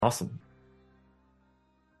Awesome.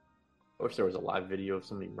 I wish there was a live video of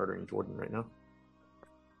somebody murdering Jordan right now.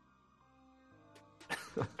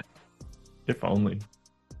 If only.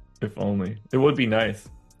 If only. It would be nice.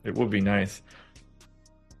 It would be nice.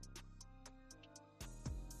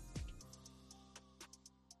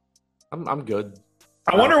 I'm good.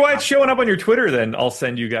 I wonder why it's showing up on your Twitter then. I'll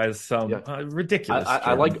send you guys some Yeah, ridiculous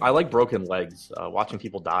I like Jordan. I like broken legs. Watching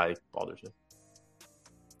people die bothers me.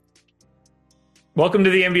 Welcome to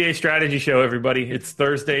the NBA Strategy Show, everybody. It's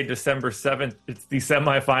Thursday, December 7th. It's the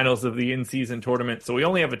semifinals of the in-season tournament. So we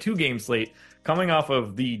only have a two-game slate coming off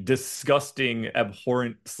of the disgusting,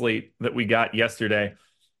 abhorrent slate that we got yesterday.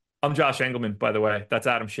 I'm Josh Engelman, by the way. That's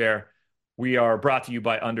Adam Scher. We are brought to you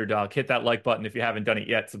by Underdog. Hit that like button if you haven't done it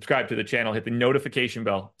yet. Subscribe to the channel. Hit the notification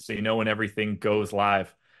bell so you know when everything goes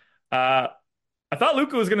live. I thought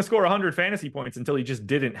Luka was going to score 100 fantasy points until he just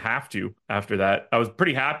didn't have to after that. I was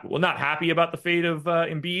pretty happy. Well, not happy about the fate of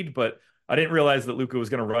Embiid, but I didn't realize that Luka was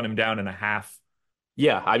going to run him down in a half.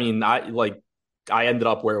 Yeah, I mean, I ended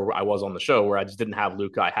up where I was on the show where I just didn't have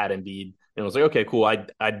Luka. I had Embiid, and it was like, okay, cool. I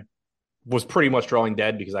was pretty much drawing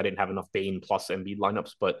dead because I didn't have enough Bane plus Embiid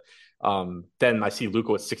lineups. But then I see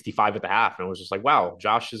Luka with 65 at the half, and it was just like, wow,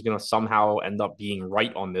 Josh is going to somehow end up being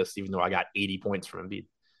right on this, even though I got 80 points from Embiid.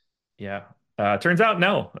 Yeah. Turns out,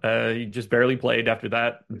 no. He just barely played after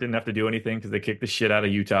that. Didn't have to do anything because they kicked the shit out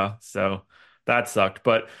of Utah. So that sucked.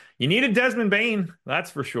 But you needed Desmond Bane,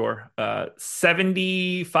 that's for sure.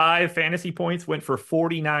 75 fantasy points, went for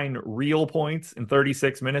 49 real points in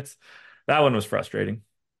 36 minutes. That one was frustrating.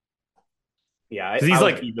 Yeah, Because he's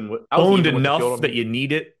like I was owned even with the field enough on that him. you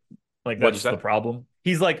need it. Like What'd you that's say? the problem.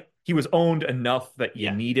 He's like he was owned enough that you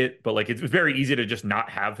Yeah, need it, but like it's very easy to just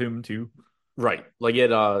not have him too. right. Like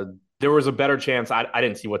it. There was a better chance. I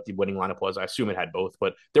didn't see what the winning lineup was. I assume it had both,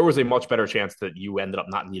 but there was a much better chance that you ended up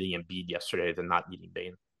not needing Embiid yesterday than not needing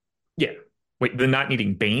Bane. Yeah. Wait, the not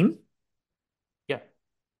needing Bane? Yeah,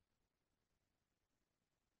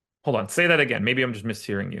 Hold on, say that again. Maybe I'm just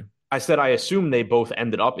mishearing you. I said I assume they both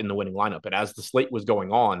ended up in the winning lineup, but as the slate was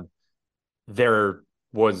going on, there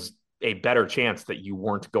was a better chance that you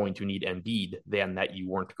weren't going to need Embiid than that you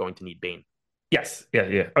weren't going to need Bane. Yes. Yeah,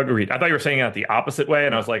 yeah. Agreed. I thought you were saying it the opposite way,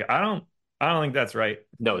 and I No, was like, I don't think that's right.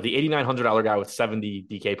 no, the $8,900 guy with 70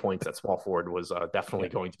 DK points at small forward was definitely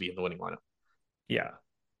Yeah. going to be in the winning lineup. Yeah.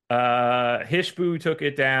 Hishbu took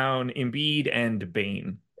it down, Embiid and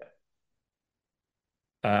Bane.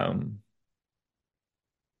 Um,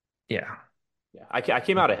 yeah. Yeah, I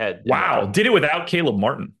came out ahead in Wow. Did it without Caleb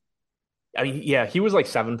Martin. I mean, yeah, he was like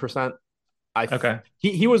 7%. Okay.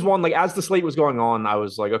 He was one like as the slate was going on, I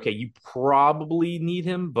was like, okay, you probably need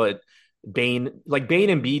him, but Bane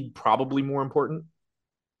and Bede probably more important.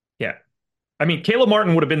 Yeah. I mean, Caleb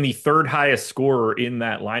Martin would have been the third highest scorer in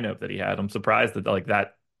that lineup that he had. I'm surprised that like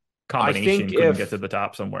that I think combination couldn't get to if the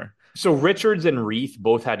top somewhere. so, Richards and Reith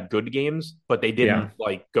both had good games, but they Yeah. didn't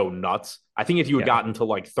like go nuts. I think if you had Yeah. gotten to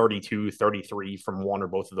like 32, 33 from one or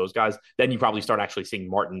both of those guys, then you probably start actually seeing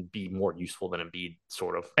Martin be more useful than Embiid,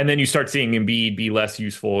 sort of. And then you start seeing Embiid be less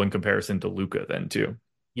useful in comparison to Luca then too.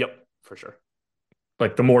 Yep, for sure.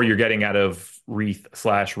 Like the more you're getting out of Reith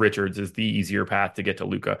slash Richards is the easier path to get to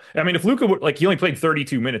Luca. I mean, if Luca like he only played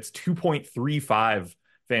 32 minutes, 2.35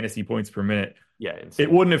 fantasy points per minute, Yeah, it insane.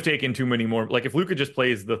 wouldn't have taken too many more. Like if Luca just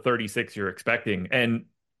plays the 36 you're expecting and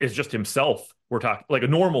is just himself, we're talking like a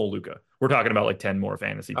normal Luca. We're talking about like 10 more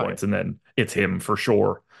fantasy Oh yeah. points, and then it's him for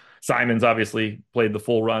sure. Simons obviously played the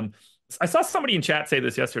full run. I saw somebody in chat say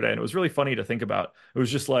this yesterday, and it was really funny to think about. It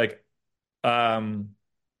was just um,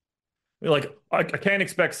 like I can't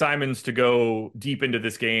expect Simons to go deep into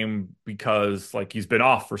this game because like he's been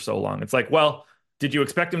off for so long. It's like, well, did you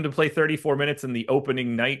expect him to play 34 minutes in the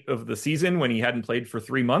opening night of the season when he hadn't played for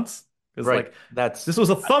 3 months? Because Right. like That's this was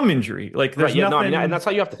a thumb injury. Like right. there's Yeah, no, I mean, and nothing. that's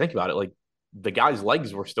how you have to think about it. Like the guy's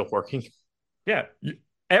legs were still working. Yeah,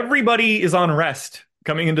 everybody is on rest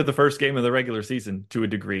coming into the first game of the regular season to a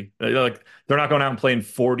degree. Like they're not going out and playing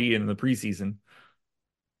 40 in the preseason.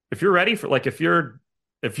 If you're ready for like if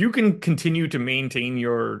you can continue to maintain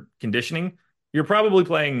your conditioning, you're probably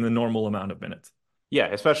playing the normal amount of minutes. Yeah,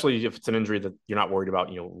 especially if it's an injury that you're not worried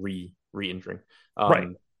about, re-injuring. Right.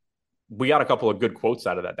 We got a couple of good quotes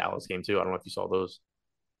out of that Dallas game too. I don't know if you saw those.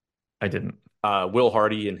 I didn't. Will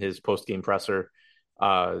Hardy in his post-game presser,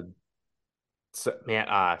 uh, man,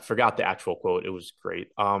 I forgot the actual quote. It was great.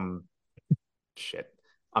 Shit,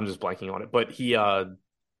 I'm just blanking on it. But he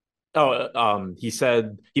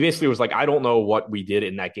said he basically was like, I don't know what we did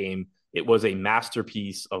in that game. It was a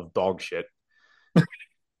masterpiece of dog shit.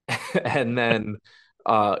 And then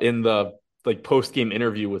in the like post game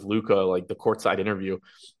interview with Luca, like the courtside interview,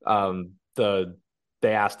 the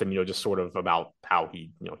they asked him, just sort of about how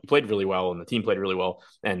he played really well and the team played really well.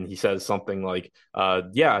 And he says something like,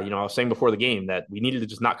 yeah, I was saying before the game that we needed to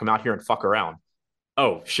just not come out here and fuck around.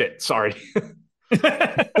 Oh, shit. Sorry.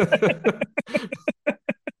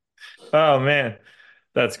 Oh man,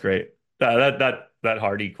 that's great. That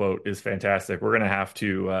Hardy quote is fantastic. The We're gonna have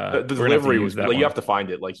to delivery use was that like, you one. have to find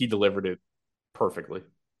it. Like, he delivered it perfectly.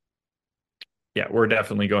 Yeah, we're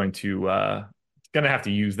definitely gonna have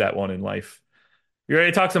to use that one in life. You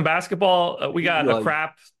ready to talk some basketball? We He got a like,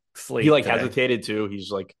 crap he slate like today. hesitated too.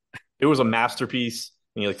 He's like, it was a masterpiece.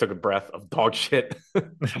 And he like took a breath of dog shit.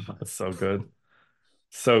 That's so good.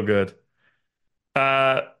 So good.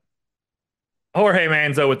 Uh Jorge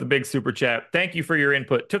Manzo with the big super chat. Thank you for your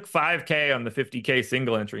input. Took 5K on the 50K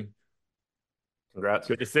single entry. Congrats.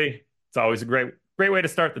 Good to see. It's always a great way to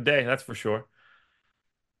start the day, that's for sure.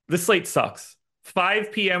 This slate sucks.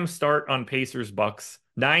 5 p.m. start on Pacers Bucks,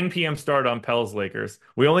 9 p.m. start on Pels Lakers.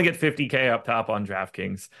 We only get 50K up top on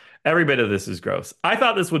DraftKings. Every bit of this is gross. I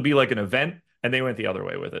thought this would be like an event, and they went the other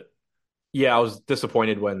way with it. Yeah, I was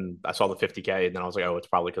disappointed when I saw the 50K, and then I was like, oh, it's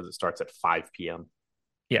probably because it starts at 5 p.m.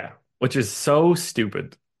 Yeah, which is so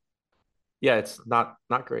stupid. Yeah, it's not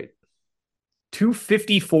great.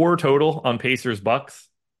 254 total on Pacers Bucks,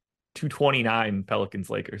 229 Pelicans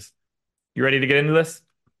Lakers. You ready to get into this?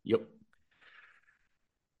 Yep.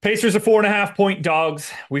 Pacers are 4.5 point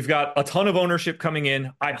dogs. We've got a ton of ownership coming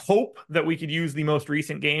in. I hope that we could use the most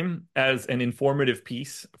recent game as an informative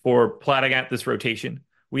piece for plotting out this rotation.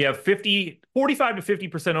 We have 45 to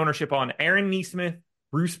 50% ownership on Aaron Nesmith,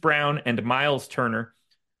 Bruce Brown, and Miles Turner.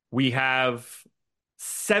 We have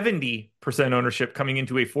 70% ownership coming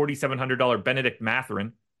into a $4,700 Benedict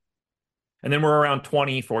Mathurin. And then we're around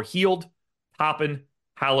 20 for Heald, Toppin,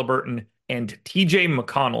 Halliburton, and TJ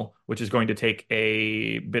McConnell, which is going to take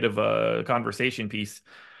a bit of a conversation piece.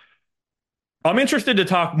 I'm interested to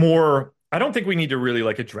talk more. I don't think we need to really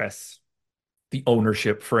address the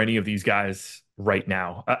ownership for any of these guys right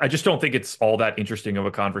now. I just don't think it's all that interesting of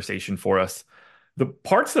a conversation for us. The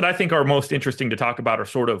parts that I think are most interesting to talk about are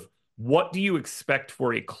sort of what do you expect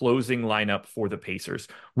for a closing lineup for the Pacers?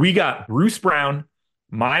 We got Bruce Brown,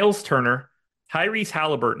 Miles Turner, Tyrese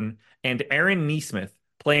Halliburton, and Aaron Nesmith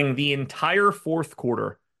playing the entire fourth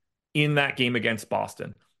quarter in that game against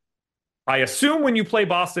Boston. I assume when you play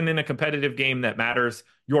Boston in a competitive game that matters,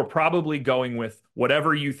 you're probably going with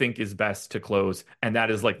whatever you think is best to close, and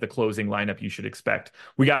that is like the closing lineup you should expect.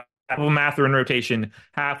 We got half of a Mathurin rotation,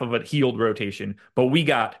 half of a Heald rotation, but we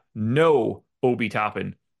got no Obi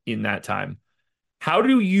Toppin in that time. How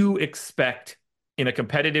do you expect in a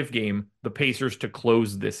competitive game the Pacers to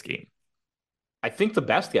close this game? I think the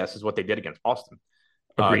best guess is what they did against Boston.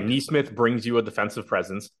 Agreed. Nesmith brings you a defensive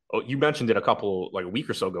presence. Oh, you mentioned it a week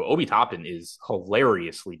or so ago. Obi Toppin is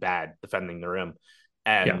hilariously bad defending the rim,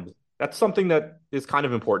 Yeah. and that's something that is kind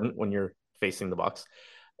of important when you're facing the Bucks.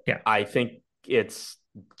 Yeah. I think it's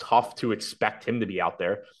tough to expect him to be out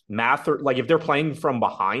there. Like if they're playing from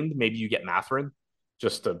behind, maybe you get Mathurin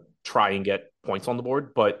just to try and get points on the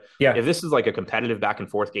board. But Yeah. if this is like a competitive back and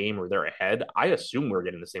forth game or they're ahead, I assume we're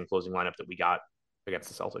getting the same closing lineup that we got against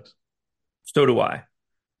the Celtics. So do I.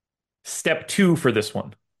 Step two for this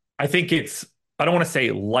one. I don't want to say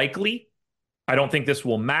likely. I don't think this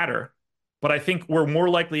will matter, but I think we're more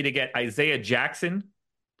likely to get Isaiah Jackson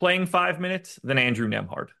playing 5 minutes than Andrew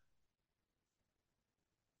Nemhard.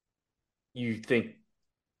 You think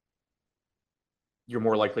you're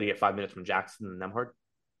more likely to get 5 minutes from Jackson than Nemhard?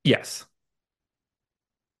 Yes.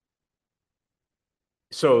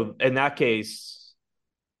 So in that case,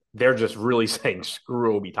 they're just really saying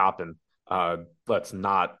screw Obi Toppin. Let's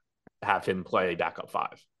not have him play backup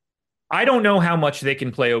five. I don't know how much they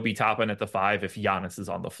can play Obi Toppin at the 5 if Giannis is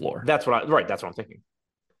on the floor. That's what I'm thinking.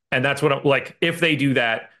 And that's what I'm like. If they do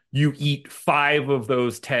that, you eat 5 of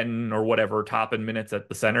those 10 or whatever Toppin minutes at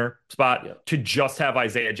the center spot Yeah. to just have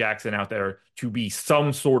Isaiah Jackson out there to be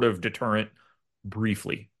some sort of deterrent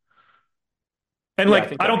briefly. And Yeah, I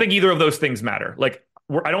think I don't think either of those things matter.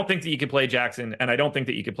 I don't think that you could play Jackson, and I don't think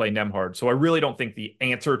that you could play Nemhard. So I really don't think the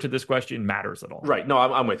answer to this question matters at all. right. No,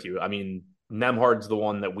 I'm with you. I mean, Nemhard's the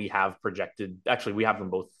one that we have projected. Actually, we have them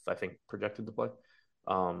both, I think, projected to play.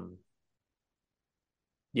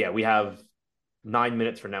 Yeah, we have 9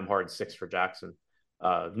 minutes for Nemhard, 6 for Jackson.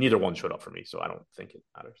 Neither one showed up for me, so I don't think it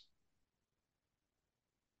matters.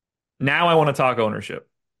 Now I want to talk ownership.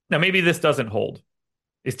 Now maybe this doesn't hold.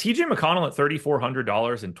 Is TJ McConnell at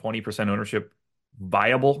 $3,400 and 20% ownership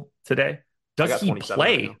viable today? Does he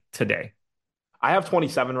play right today? I have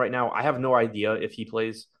 27 right now. I have no idea if he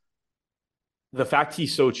plays. The fact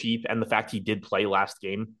he's so cheap and the fact he did play last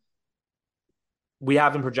game we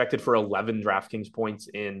have him projected for 11 DraftKings points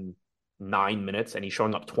in 9 minutes, and he's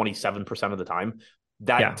showing up 27% of the time.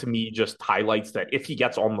 That Yeah. to me just highlights that if he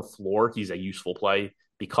gets on the floor, he's a useful play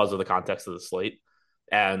because of the context of the slate.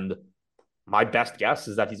 And my best guess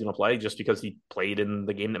is that he's going to play just because he played in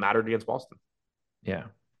the game that mattered against Boston. Yeah.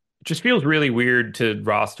 It just feels really weird to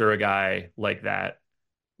roster a guy like that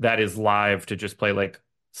is live to just play like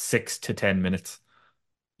 6 to 10 minutes.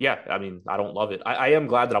 Yeah, I mean, I don't love it. I am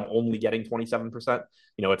glad that I'm only getting 27%.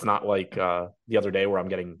 It's not like the other day where I'm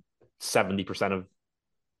getting 70% of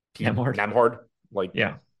Nemhard. Nemhard. Like,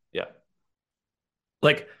 Yeah. yeah.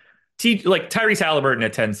 Like like Tyrese Halliburton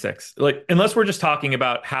at 10-6. Like unless we're just talking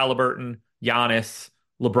about Halliburton, Giannis,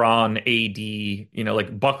 LeBron, AD,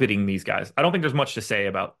 like bucketing these guys. I don't think there's much to say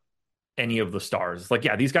about any of the stars. Like,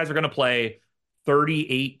 yeah, these guys are going to play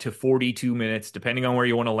 38 to 42 minutes, depending on where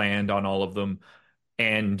you want to land on all of them.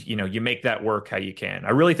 And, you make that work how you can. I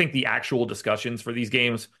really think the actual discussions for these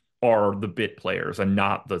games are the bit players and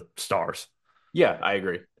not the stars. Yeah, I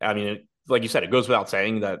agree. I mean, like you said, it goes without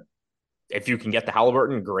saying that if you can get the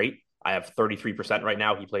Halliburton, great. I have 33% right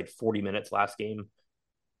now. He played 40 minutes last game.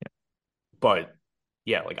 But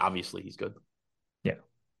yeah, like obviously he's good. Yeah.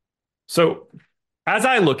 So as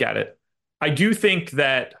I look at it, I do think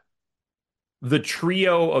that the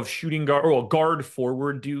trio of shooting guard or guard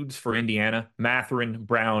forward dudes for Indiana, Mathurin,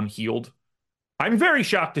 Brown, Hield. I'm very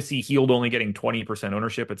shocked to see Hield only getting 20%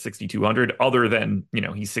 ownership at 6,200, other than,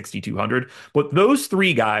 he's 6,200. But those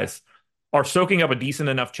three guys are soaking up a decent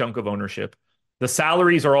enough chunk of ownership. The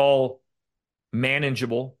salaries are all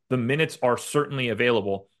manageable. The minutes are certainly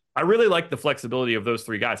available. I really like the flexibility of those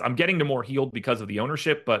three guys. I'm getting to more Hield because of the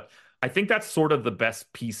ownership, but I think that's sort of the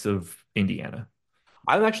best piece of Indiana.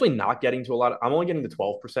 I'm actually not getting to a lot. I'm only getting the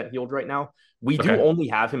 12% Hield right now. We do Okay. only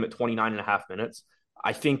have him at 29 and a half minutes.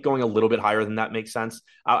 I think going a little bit higher than that makes sense.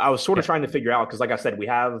 I was sort of Yeah. trying to figure out because, like I said, we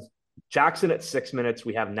have Jackson at 6 minutes,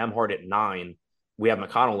 we have Nemhard at 9, we have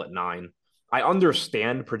McConnell at 9. I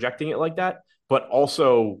understand projecting it like that, but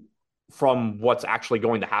also from what's actually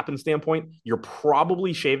going to happen standpoint, you're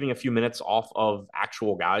probably shaving a few minutes off of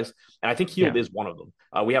actual guys. And I think Hield Yeah. is one of them.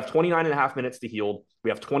 We have 29 and a half minutes to Hield. We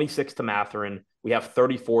have 26 to Mathurin. We have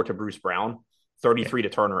 34 to Bruce Brown, Yeah. 33 to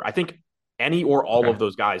Turner. I think any or all Okay. of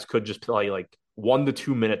those guys could just play like 1 to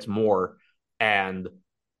 2 minutes more, and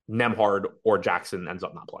Nemhard or Jackson ends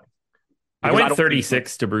up not playing. I Because I went don't think that,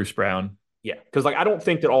 36 to Bruce Brown. yeah, because like I don't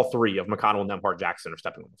think that all three of McConnell, Nemhard, Jackson are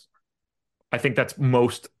stepping on this. I think that's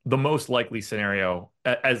the most likely scenario,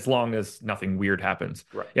 as long as nothing weird happens.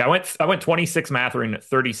 Right. Yeah, I went 26 Mathurin,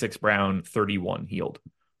 36 Brown, 31 Hield.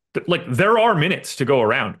 Like there are minutes to go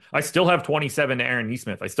around. I still have 27 to Aaron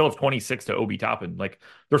Nesmith. I still have 26 to Obi Toppin. Like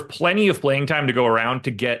there's plenty of playing time to go around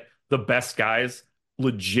to get the best guys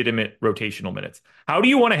legitimate rotational minutes. How do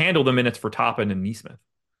you want to handle the minutes for Toppin and Nesmith?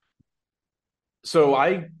 So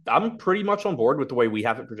I'm pretty much on board with the way we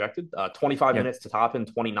have it projected. 25 Yeah. minutes to Toppin,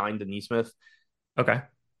 29 to Nesmith. Okay.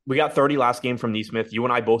 We got 30 last game from Nesmith. You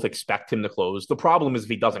and I both expect him to close. The problem is if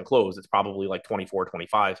he doesn't close, it's probably like 24,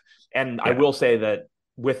 25. And I Yeah. will say that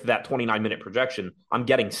with that 29-minute projection, I'm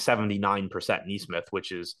getting 79% Nesmith,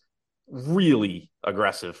 which is really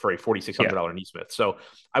aggressive for a Yeah. $4,600 Nesmith. So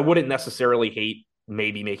I wouldn't necessarily hate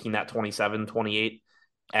maybe making that 27, 28.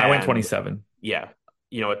 I went And 27. yeah,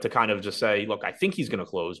 to kind of just say, look, I think he's going to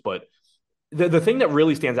close. But the thing that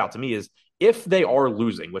really stands out to me is if they are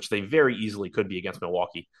losing, which they very easily could be against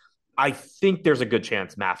Milwaukee, I think there's a good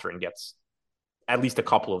chance Mathurin gets at least a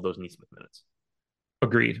couple of those Nesmith minutes.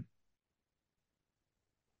 Agreed.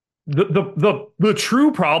 The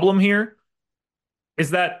true problem here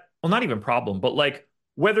is that, well, not even problem, but like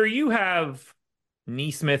whether you have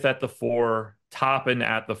Neesmith at the 4, Toppin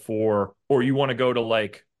at the 4, or you want to go to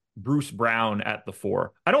like Bruce Brown at the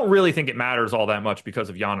 4, I don't really think it matters all that much because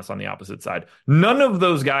of Giannis on the opposite side. None of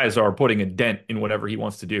those guys are putting a dent in whatever he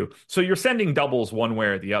wants to do. So you're sending doubles one way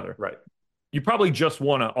or the other. Right. You probably just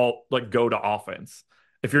want to all like go to offense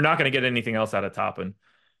if you're not going to get anything else out of Toppin.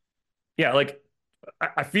 Yeah, like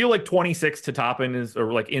I feel like 26 to Toppin is,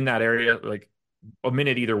 or like in that area, like a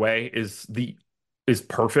minute either way is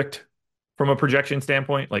perfect from a projection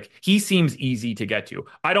standpoint. Like he seems easy to get to.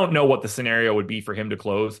 I don't know what the scenario would be for him to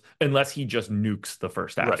close unless he just nukes the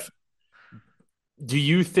first half. Right. Do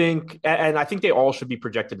you think, and I think they all should be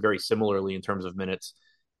projected very similarly in terms of minutes,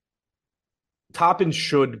 Toppin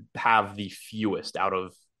should have the fewest out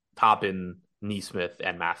of Toppin, Neesmith,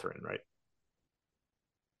 and Mathurin, right?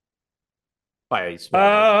 By a small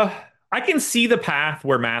margin. Uh, I can see the path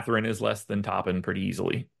where Mathurin is less than Toppin pretty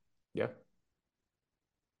easily. Yeah.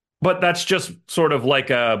 But that's just sort of like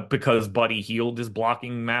because Buddy Hield is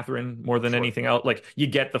blocking Matherin more than Sure. anything else. Like you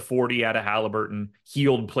get the 40 out of Halliburton.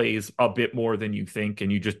 Hield plays a bit more than you think,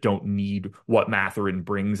 and you just don't need what Matherin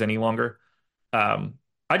brings any longer. Um,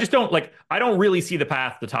 I just don't like. I don't really see the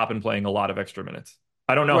path to Toppin playing a lot of extra minutes.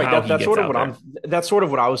 I don't know Right. how he That's gets sort of out what there. that's sort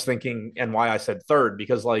of what I was thinking and why I said third,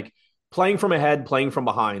 because like playing from ahead, playing from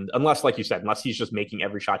behind, unless, like you said, unless he's just making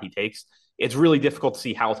every shot he takes, it's really difficult to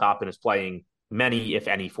see how Toppin is playing many, if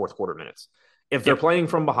any, fourth quarter minutes. If they're Yep. playing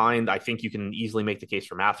from behind, I think you can easily make the case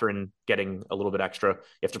for Matherin getting a little bit extra.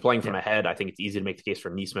 If they're playing from Yep. ahead, I think it's easy to make the case for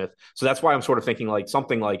Neesmith. So that's why I'm sort of thinking like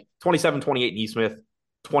something like 27, 28 Neesmith,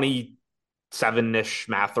 27-ish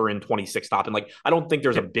Matherin, 26 Toppin. Like I don't think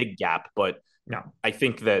there's a Yep. big gap, but No. I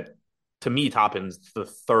think that to me, Toppin's the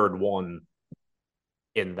third one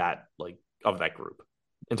in that like of that group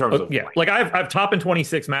in terms of Yeah. Like I've Toppin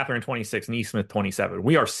 26, Matherin 26, Neesmith 27.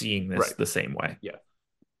 We are seeing this right. the same way. Yeah,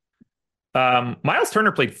 Miles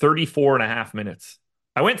Turner played 34 and a half minutes.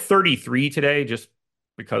 I went 33 today just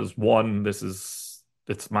because one,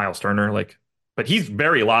 it's Miles Turner, like, but he's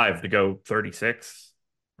very live to go 36,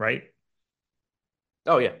 right?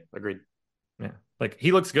 oh yeah, agreed. Yeah. Like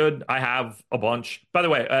he looks good. I have a bunch. By the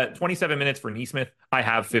way, 27 minutes for Neesmith. I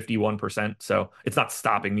have 51%, so it's not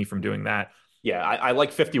stopping me from doing that. Yeah, I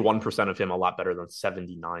like 51% of him a lot better than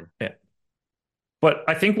 79. Yeah. But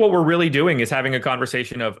I think what we're really doing is having a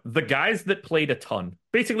conversation of the guys that played a ton.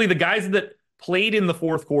 Basically, the guys that played in the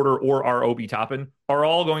fourth quarter or are Obi Toppin are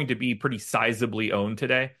all going to be pretty sizably owned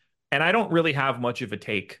today. And I don't really have much of a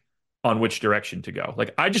take on which direction to go.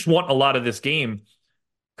 Like, I just want a lot of this game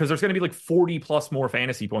because there's going to be like 40 plus more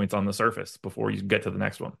fantasy points on the surface before you get to the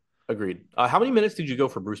next one. Agreed. How many minutes did you go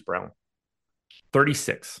for Bruce Brown?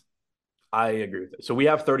 36. I agree with it. So we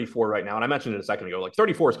have 34 right now, and I mentioned it a second ago. Like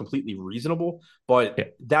 34 is completely reasonable, but Yeah.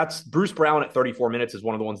 that's Bruce Brown at 34 minutes is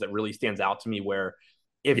one of the ones that really stands out to me. Where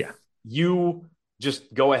if Yeah. you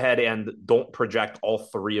just go ahead and don't project all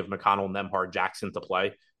three of McConnell, Nemhard, Jackson to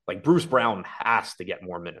play, like Bruce Brown has to get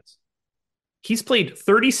more minutes. He's played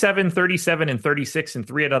 37, 37, and 36 in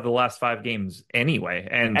three out of the last five games anyway.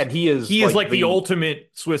 And And he is he is like the the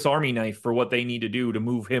ultimate Swiss Army knife for what they need to do to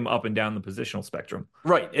move him up and down the positional spectrum.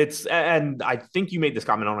 right. It's and I think you made this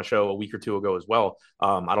comment on a show a week or two ago as well.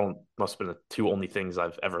 I don't must have been the two only things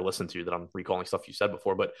I've ever listened to that I'm recalling stuff you said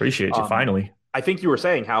before, but Appreciate you finally. I think you were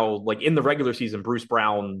saying how like in the regular season, Bruce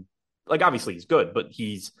Brown, like obviously he's good, but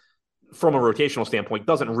he's from a rotational standpoint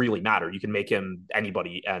doesn't really matter. You can make him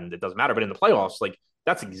anybody and it doesn't matter. But in the playoffs, like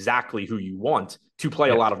that's exactly who you want to play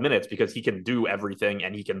a Yeah. lot of minutes because he can do everything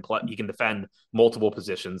and he can defend multiple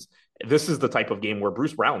positions. This is the type of game where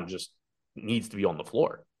Bruce Brown just needs to be on the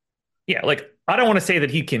floor. Yeah, like I don't want to say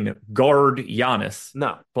that he can guard Giannis,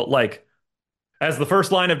 No. but like as the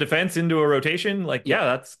first line of defense into a rotation, like yeah,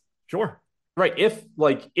 that's sure. Right.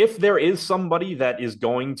 If there is somebody that is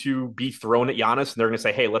going to be thrown at Giannis and they're going to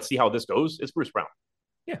say, "Hey, let's see how this goes," it's Bruce Brown.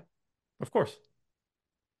 Yeah, of course.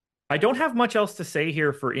 I don't have much else to say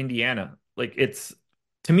here for Indiana. Like it's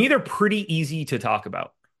to me, they're pretty easy to talk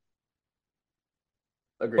about.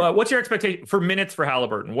 Agreed. What's your expectation for minutes for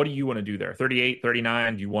Halliburton? What do you want to do there? 38,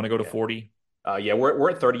 39? Do you want to go to Yeah. 40? Yeah,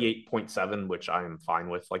 we're at 38.7, which I'm fine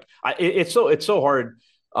with. Like, it's so hard.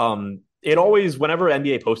 It always whenever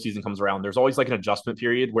NBA postseason comes around, there's always like an adjustment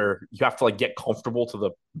period where you have to like get comfortable to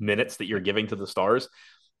the minutes that you're giving to the stars.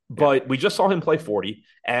 But we just saw him play 40,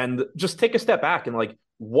 and just take a step back and like,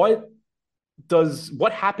 what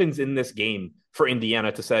happens in this game for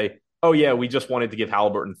Indiana to say, oh yeah, we just wanted to give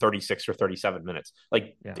Halliburton 36 or 37 minutes.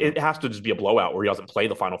 Like Yeah. it has to just be a blowout where he doesn't play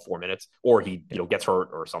the final 4 minutes or he gets hurt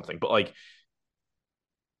or something. But like,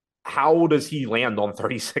 how does he land on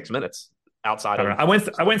 36 minutes outside I don't of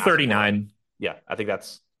know. I went 39. Yeah, I think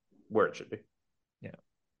that's where it should be. Yeah.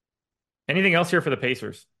 Anything else here for the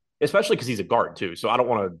Pacers? Especially because he's a guard too. So I don't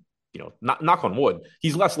want to, not knock on wood.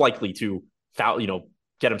 He's less likely to foul,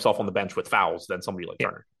 get himself on the bench with fouls than somebody like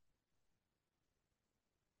Turner.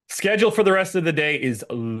 Schedule for the rest of the day is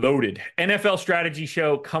loaded. NFL strategy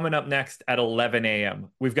show coming up next at 11 a.m.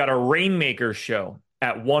 We've got a Rainmakers show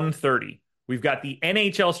at 1:30. We've got the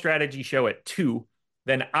NHL strategy show at 2.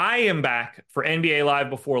 Then I am back for NBA Live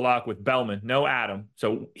Before Lock with Bellman. No Adam.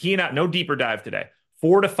 So no deeper dive today.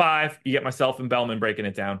 4 to 5, you get myself and Bellman breaking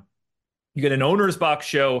it down. You get an Owner's Box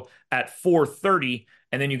show at 4:30,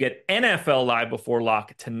 and then you get NFL Live Before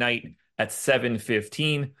Lock tonight at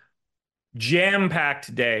 7:15.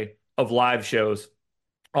 Jam-packed day of live shows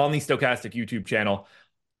on the Stochastic YouTube channel.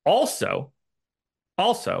 Also,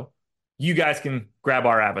 you guys can grab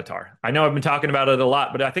our avatar. I know I've been talking about it a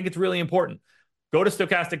lot, but I think it's really important. Go to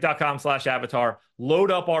stokastic.com/avatar,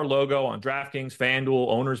 load up our logo on DraftKings, FanDuel,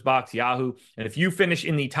 Owner's Box, Yahoo. And if you finish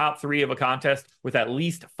in the top 3 of a contest with at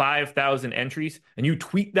least 5,000 entries and you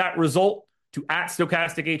tweet that result to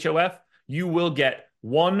 @StokasticHOF, you will get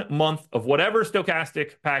 1 month of whatever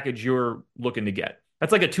Stokastic package you're looking to get.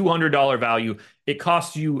 That's like a $200 value. It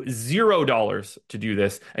costs you $0 to do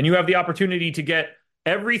this. And you have the opportunity to get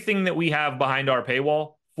everything that we have behind our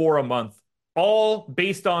paywall for a month, all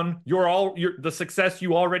based on the success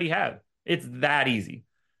you already have. It's that easy.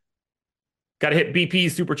 Got to hit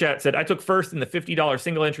BP's super chat. Said, I took first in the $50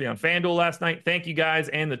 single entry on FanDuel last night. Thank you guys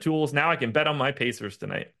and the tools. Now I can bet on my Pacers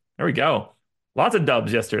tonight. There we go. Lots of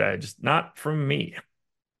dubs yesterday, just not from me.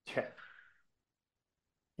 Yeah.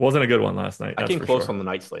 Wasn't a good one last night. I came close on the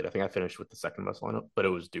night slate. I think I finished with the second best lineup, but it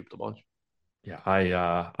was duped a bunch. Yeah,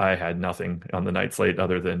 I had nothing on the night slate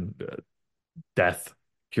other than death,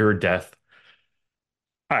 pure death.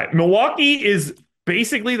 All right, Milwaukee is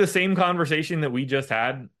basically the same conversation that we just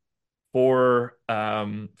had for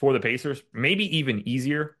the Pacers, maybe even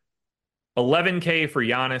easier. 11K for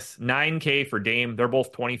Giannis, 9K for Dame. They're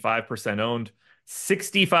both 25% owned.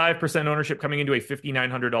 65% ownership coming into a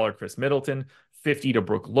 $5,900 Chris Middleton, 50 to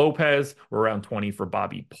Brook Lopez, or around 20 for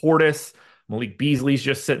Bobby Portis. Malik Beasley's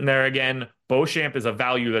just sitting there again. Beauchamp is a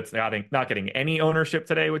value that's not getting any ownership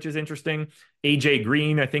today, which is interesting. AJ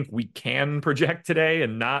Green, I think we can project today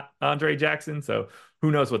and not Andre Jackson. So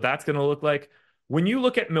who knows what that's going to look like. When you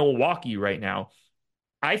look at Milwaukee right now,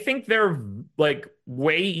 I think they're like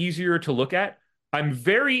way easier to look at. I'm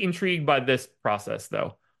very intrigued by this process,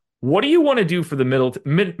 though. What do you want to do for the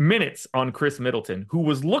minutes on Chris Middleton, who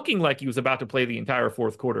was looking like he was about to play the entire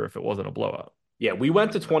fourth quarter if it wasn't a blowout? Yeah, we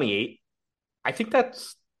went to 28. I think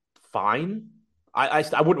that's fine. I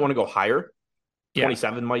wouldn't want to go higher.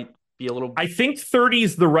 27 might be a little... I think 30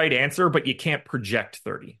 is the right answer, but you can't project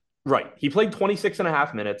 30. Right. He played 26 and a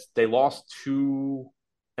half minutes. They lost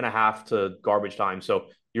 2.5 to garbage time. So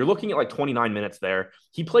you're looking at like 29 minutes there.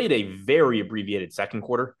 He played a very abbreviated second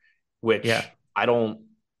quarter, which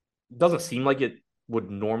doesn't seem like it would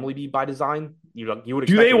normally be by design. You would.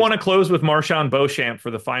 Do they want to close with Marchand Beauchamp for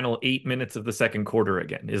the final 8 minutes of the second quarter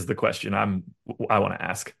again? Is the question I want to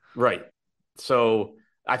ask. Right. So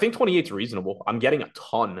I think 28 is reasonable. I'm getting a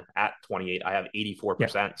ton at 28. I have 84%.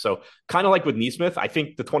 Yeah. So kind of like with Nesmith, I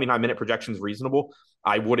think the 29-minute projection is reasonable.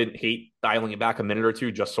 I wouldn't hate dialing it back a minute or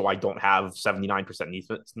two just so I don't have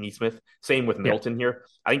 79% Nesmith. Same with Middleton here.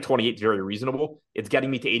 I think 28 is very reasonable. It's getting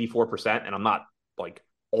me to 84%, and I'm not like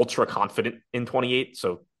ultra confident in 28.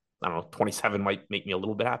 So I don't know, 27 might make me a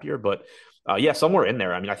little bit happier, but somewhere in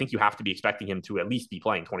there. I mean, I think you have to be expecting him to at least be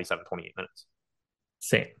playing 27, 28 minutes.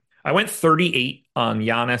 Same. I went 38 on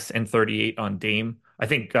Giannis and 38 on Dame. I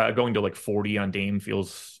think going to like 40 on Dame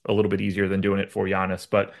feels a little bit easier than doing it for Giannis.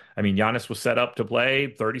 But I mean, Giannis was set up to play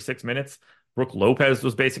 36 minutes. Brook Lopez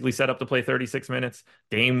was basically set up to play 36 minutes.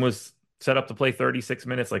 Dame was set up to play 36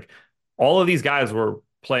 minutes. Like all of these guys were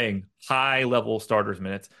playing high level starters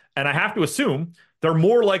minutes. And I have to assume they're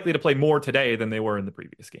more likely to play more today than they were in the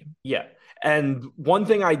previous game. Yeah. And one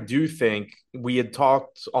thing I do think we had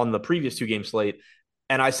talked on the previous 2-game slate,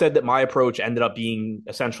 and I said that my approach ended up being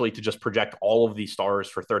essentially to just project all of these stars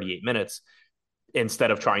for 38 minutes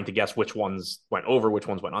instead of trying to guess which ones went over, which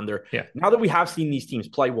ones went under. Yeah. Now that we have seen these teams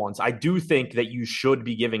play once, I do think that you should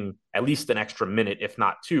be giving at least an extra minute, if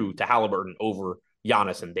not 2, to Halliburton over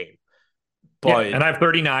Giannis and Dame. But, and I have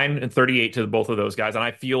 39 and 38 to both of those guys, and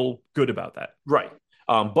I feel good about that. Right.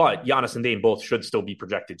 But Giannis and Dame both should still be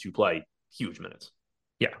projected to play huge minutes.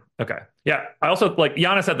 Yeah. Okay. Yeah. I also like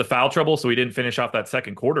Giannis had the foul trouble, so he didn't finish off that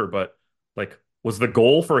second quarter. But like, was the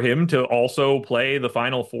goal for him to also play the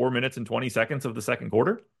final 4 minutes and 20 seconds of the second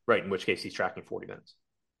quarter? Right. In which case he's tracking 40 minutes.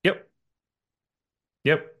 Yep.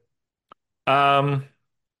 The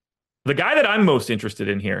guy that I'm most interested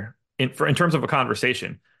in here in terms of a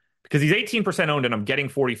conversation, because he's 18% owned and I'm getting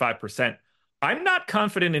 45%. I'm not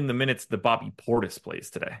confident in the minutes that Bobby Portis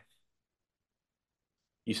plays today.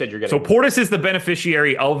 You said you're getting... So Portis is the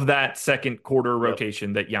beneficiary of that second quarter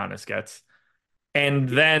rotation that Giannis gets. And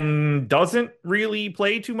then doesn't really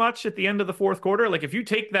play too much at the end of the fourth quarter. Like if you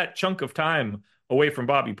take that chunk of time away from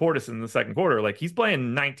Bobby Portis in the second quarter, like he's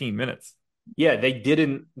playing 19 minutes. Yeah, they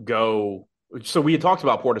didn't go... So we had talked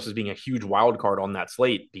about Portis as being a huge wild card on that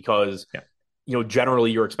slate because... Yeah. You know,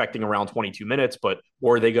 generally you're expecting around 22 minutes, but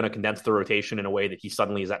or are they going to condense the rotation in a way that he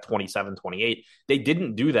suddenly is at 27, 28? They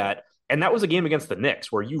didn't do that. And that was a game against the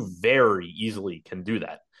Knicks where you very easily can do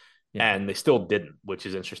that. Yeah. And they still didn't, which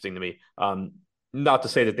is interesting to me. Not to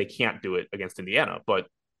say that they can't do it against Indiana, but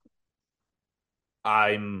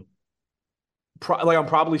I'm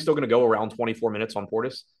probably still going to go around 24 minutes on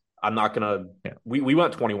Portis. I'm not going to We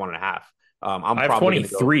went 21 and a half. I'm I have probably going to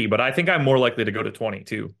go. 23, but I think I'm more likely to go to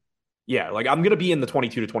 22. Yeah, like I'm going to be in the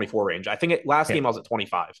 22 to 24 range. I think last Yeah. game I was at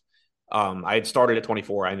 25. I had started at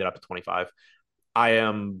 24. I ended up at 25. I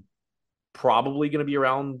am probably going to be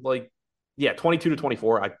around like, yeah, 22 to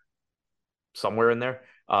 24. Somewhere in there.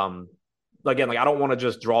 Again, like I don't want to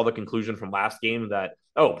just draw the conclusion from last game that,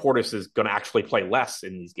 oh, Portis is going to actually play less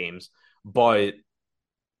in these games, but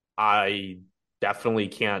I definitely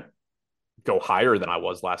can't go higher than I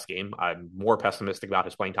was last game. I'm more pessimistic about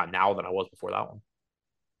his playing time now than I was before that one.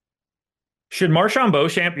 Should Marshawn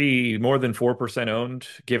Beauchamp be more than 4% owned,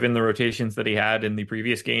 given the rotations that he had in the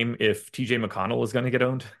previous game, if TJ McConnell is going to get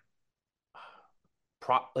owned?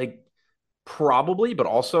 Like probably, but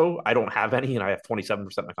also I don't have any, and I have 27%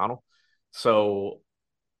 McConnell. So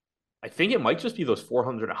I think it might just be those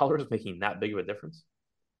 $400 making that big of a difference.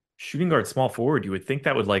 Shooting guard, small forward, you would think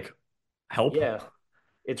that would like help. Yeah,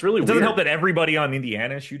 it's really It doesn't help weird. that everybody on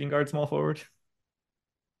Indiana is shooting guard, small forward.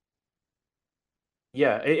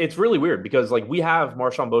 Yeah, it's really weird because like we have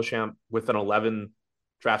Marshawn Beauchamp with an 11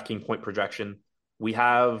 DraftKings point projection. We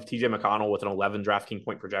have TJ McConnell with an 11 DraftKings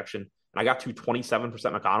point projection. And I got to 27%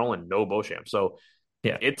 McConnell and no Beauchamp. So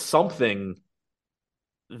Yeah. it's something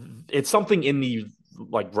in the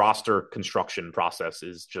like roster construction process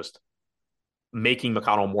is just making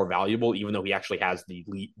McConnell more valuable, even though he actually has the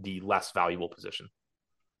less valuable position.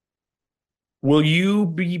 Will you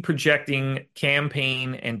be projecting Cam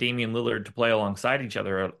Payne and Damian Lillard to play alongside each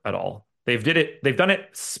other at all? They've done it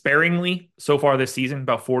sparingly so far this season,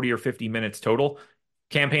 about 40 or 50 minutes total.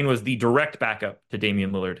 Cam Payne was the direct backup to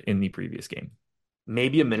Damian Lillard in the previous game.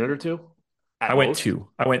 Maybe a minute or two I at went most. two.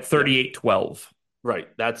 I went Yeah. 38-12. Right.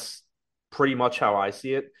 That's pretty much how I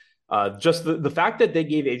see it. Just the fact that they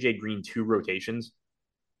gave AJ Green two rotations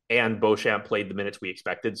and Beauchamp played the minutes we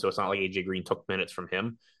expected, so it's not like AJ Green took minutes from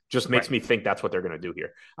him, just makes Right. me think that's what they're going to do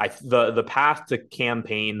here. The path to Cam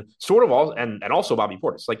Payne, sort of all, and also Bobby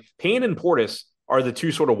Portis, like Payne and Portis are the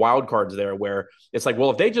two sort of wild cards there, where it's like,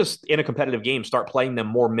 well, if they just in a competitive game start playing them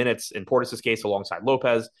more minutes in Portis's case alongside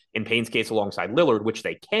Lopez, in Payne's case alongside Lillard, which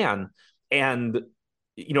they can, and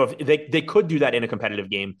if they could do that in a competitive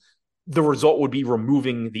game, the result would be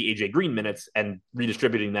removing the AJ Green minutes and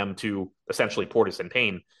redistributing them to essentially Portis and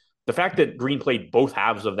Payne. The fact that Green played both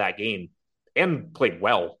halves of that game and played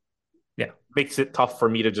well Yeah. makes it tough for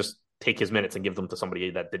me to just take his minutes and give them to somebody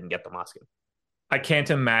that didn't get them last game. I can't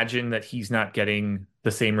imagine that he's not getting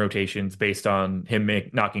the same rotations based on him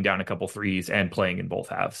knocking down a couple threes and playing in both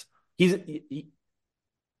halves.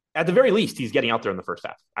 At the very least, he's getting out there in the first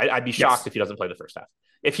half. I'd be shocked Yes. if he doesn't play the first half.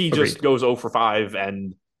 If he just Agreed. goes 0 for 5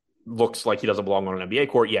 and looks like he doesn't belong on an NBA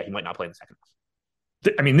court, yeah, he might not play in the second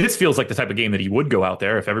I mean, this feels like the type of game that he would go out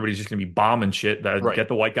there if everybody's just going to be bombing shit. That half. get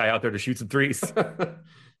the white guy out there to shoot some threes. Right.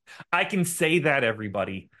 I can say that,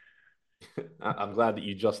 everybody. I'm glad that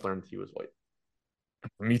you just learned he was white.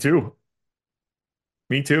 Me too.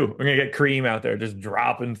 Me too. We're gonna get Cream out there just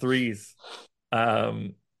dropping threes.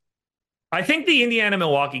 Um, I think the Indiana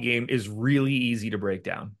Milwaukee game is really easy to break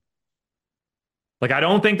down. Like, I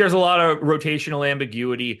don't think there's a lot of rotational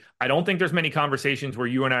ambiguity. I don't think there's many conversations where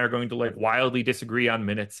you and I are going to like wildly disagree on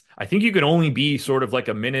minutes. I think you can only be sort of like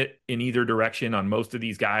a minute in either direction on most of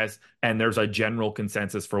these guys, and there's a general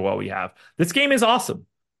consensus for what we have. This game is awesome.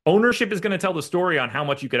 Ownership is going to tell the story on how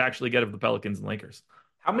much you could actually get of the Pelicans and Lakers.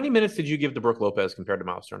 How many minutes did you give to Brooke Lopez compared to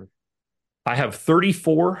Miles Turner? I have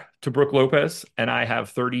 34 to Brooke Lopez, and I have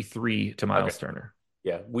 33 to Okay. Miles Turner.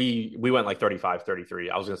 Yeah, we went like 35,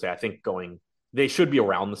 33. I was going to say, I think they should be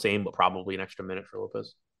around the same, but probably an extra minute for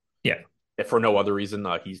Lopez. Yeah. If for no other reason,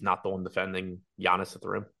 he's not the one defending Giannis at the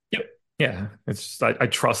rim. Yep. Yeah. It's just, I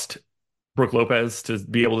trust Brooke Lopez to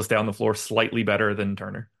be able to stay on the floor slightly better than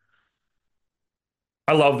Turner.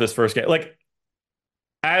 I love this first game. Like,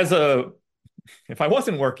 if I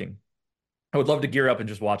wasn't working, I would love to gear up and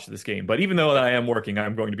just watch this game. But even though I am working,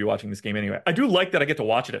 I'm going to be watching this game anyway. I do like that I get to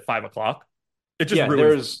watch it at 5 o'clock. It just Yeah,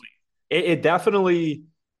 ruins it definitely,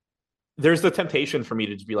 there's the temptation for me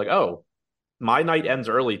to just be like, oh, my night ends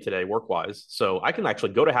early today, work wise. So I can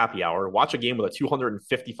actually go to happy hour, watch a game with a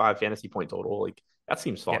 255 fantasy point total. Like, that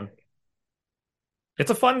seems yeah. fun.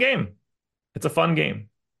 It's a fun game. It's a fun game.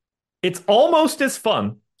 It's almost as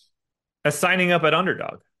fun as signing up at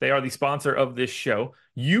Underdog. They are the sponsor of this show.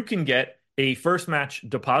 You can get a first match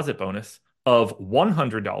deposit bonus of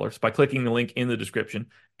 $100 by clicking the link in the description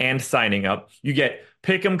and signing up. You get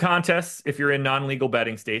pick'em contests if you're in non-legal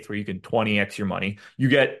betting states where you can 20x your money. You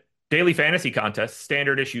get daily fantasy contests,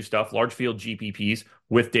 standard issue stuff, large field GPPs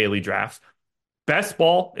with daily drafts. Best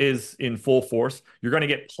ball is in full force. You're going to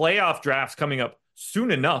get playoff drafts coming up soon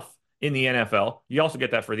enough in the NFL. You also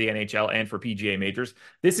get that for the NHL and for PGA majors.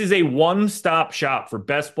 This is a one-stop shop for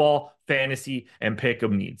best ball, fantasy, and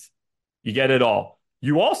pick'em needs. You get it all.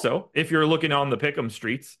 You also, if you're looking on the pick'em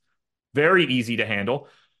streets, very easy to handle.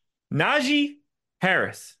 Najee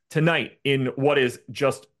Harris tonight in what is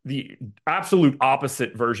just the absolute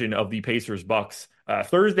opposite version of the Pacers Bucks.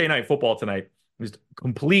 Thursday night football tonight was a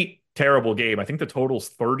complete terrible game. I think the total's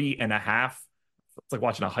 30 and a half. It's like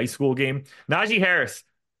watching a high school game. Najee Harris,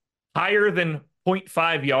 higher than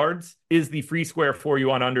 0.5 yards is the free square for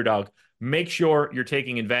you on Underdog. Make sure you're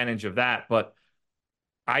taking advantage of that. But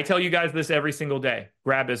I tell you guys this every single day.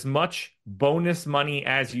 Grab as much bonus money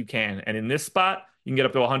as you can. And in this spot, you can get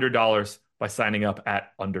up to $100 by signing up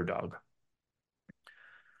at Underdog.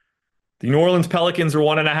 The New Orleans Pelicans are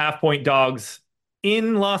 1.5-point dogs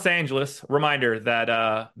in Los Angeles. Reminder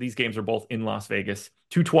that these games are both in Las Vegas.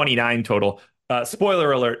 229 total.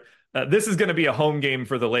 Spoiler alert. This is going to be a home game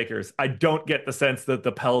for the Lakers. I don't get the sense that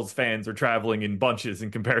the Pels fans are traveling in bunches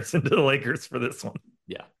in comparison to the Lakers for this one.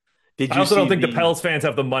 Yeah. I also don't think the Pels fans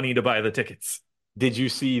have the money to buy the tickets. Did you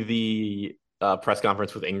see the press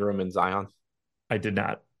conference with Ingram and Zion? I did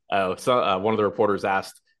not. Oh, so one of the reporters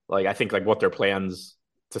asked, like, I think like what their plans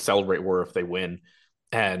to celebrate were if they win,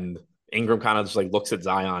 and Ingram kind of just like looks at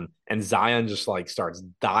Zion, and Zion just like starts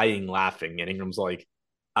dying laughing, and Ingram's like,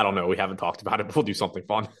 I don't know, we haven't talked about it, but we'll do something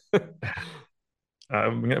fun.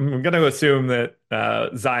 I'm going to assume that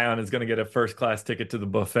Zion is going to get a first-class ticket to the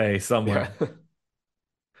buffet somewhere. Yeah.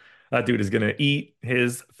 That dude is going to eat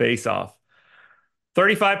his face off.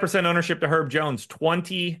 35% ownership to Herb Jones,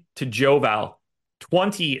 20 to Joe Val,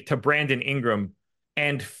 20 to Brandon Ingram,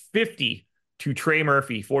 and 50 to Trey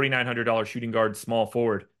Murphy, $4,900 shooting guard, small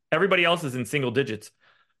forward. Everybody else is in single digits.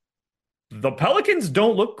 The Pelicans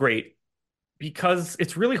don't look great because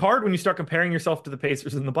it's really hard when you start comparing yourself to the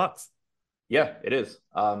Pacers and the Bucks. Yeah, it is.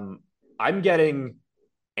 I'm getting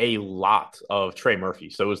a lot of Trey Murphy.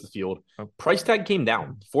 So is the field. Price tag came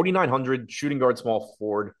down. 4,900 shooting guard, small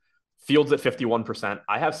forward. Fields at 51%.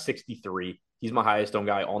 I have 63. He's my highest owned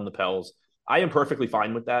guy on the Pels. I am perfectly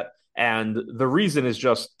fine with that. And the reason is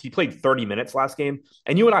just he played 30 minutes last game.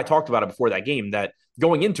 And you and I talked about it before that game that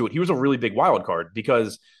going into it, he was a really big wild card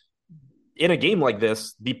because in a game like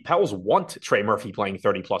this, the Pels want Trey Murphy playing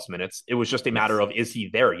 30 plus minutes. It was just a matter of, is he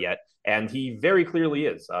there yet? And he very clearly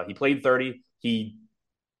is. He played 30. He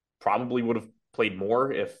probably would have played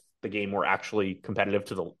more if the game were actually competitive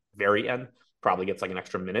to the very end. Probably gets like an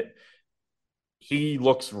extra minute. He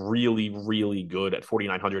looks really, really good at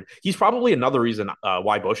 4,900. He's probably another reason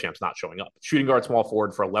why Beauchamp's not showing up. Shooting guard, small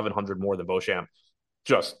forward for 1,100 more than Beauchamp.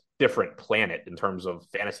 Just different planet in terms of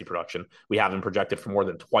fantasy production. We have him projected for more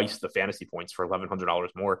than twice the fantasy points for $1,100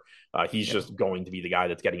 more. He's just going to be the guy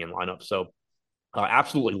that's getting in lineup. So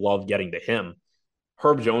absolutely love getting to him.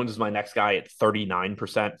 Herb Jones is my next guy at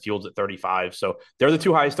 39%, Fields at 35%. So they're the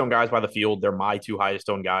two highest owned guys by the field. They're my two highest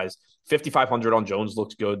owned guys. 5,500 on Jones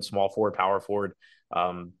looks good. Small forward, power forward.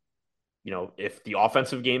 If the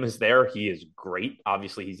offensive game is there, he is great.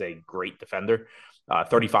 Obviously, he's a great defender.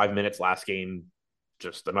 35 minutes last game.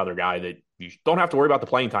 Just another guy that you don't have to worry about the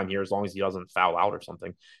playing time here as long as he doesn't foul out or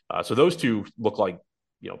something. So those two look like,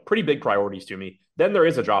 pretty big priorities to me. Then there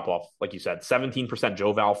is a drop off, like you said, 17%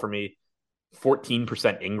 Joe Val for me.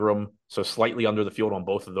 14% Ingram, so slightly under the field on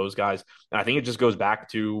both of those guys. And I think it just goes back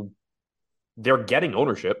to they're getting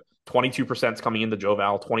ownership. 22% is coming into Joe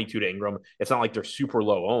Val, 22 to Ingram. It's not like they're super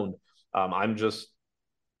low owned. I'm just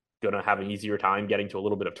going to have an easier time getting to a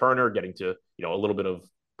little bit of Turner, getting to, a little bit of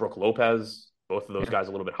Brooke Lopez. Both of those guys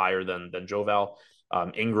a little bit higher than Joe Val.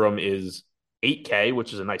 Ingram is $8K,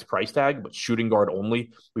 which is a nice price tag, but shooting guard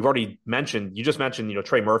only. You just mentioned,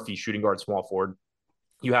 Trey Murphy, shooting guard, small forward.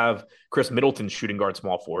 You have Chris Middleton, shooting guard,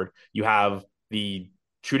 small forward. You have the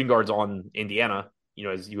shooting guards on Indiana,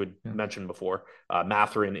 as you had mentioned before.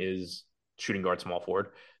 Mathurin is shooting guard, small forward.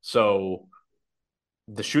 So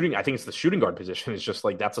I think it's the shooting guard position is just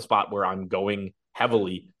like that's a spot where I'm going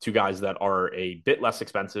heavily to guys that are a bit less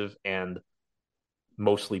expensive and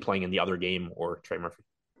mostly playing in the other game or Trey Murphy.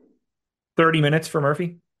 30 minutes for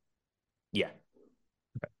Murphy? Yeah.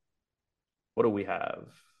 Okay. What do we have?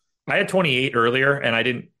 I had 28 earlier and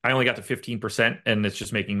I only got to 15% and it's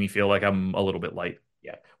just making me feel like I'm a little bit light.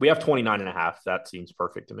 Yeah. We have 29.5. That seems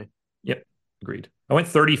perfect to me. Yep. Agreed. I went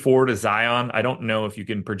 34 to Zion. I don't know if you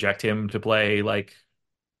can project him to play like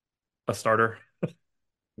a starter.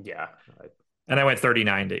 Yeah. And I went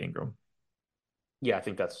 39 to Ingram. Yeah, I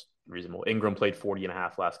think that's reasonable. Ingram played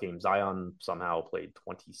 40.5 last game. Zion somehow played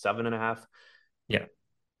 27.5. Yeah.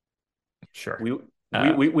 Sure.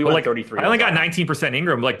 We But went like 33 I on only got Zion. 19%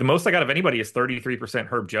 Ingram. Like the most I got of anybody is 33%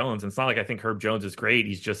 Herb Jones. And it's not like I think Herb Jones is great.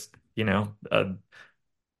 He's just, a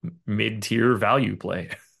mid-tier value play.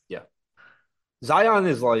 Yeah. Zion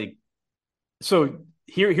is like, so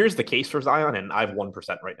here's the case for Zion, and I have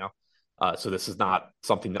 1% right now. So this is not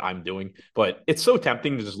something that I'm doing, but it's so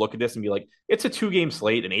tempting to just look at this and be like, it's a 2 game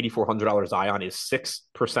slate, and $8,400 Zion is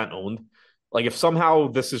 6% owned. Like, if somehow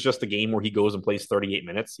this is just a game where he goes and plays 38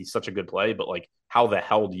 minutes, he's such a good play, but like, how the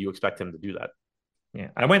hell do you expect him to do that? Yeah.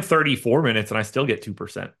 I went 34 minutes and I still get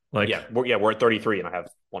 2%. Like, We're at 33 and I have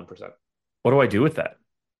 1%. what do I do with that?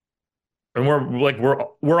 And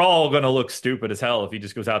we're all gonna look stupid as hell if he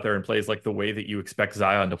just goes out there and plays like the way that you expect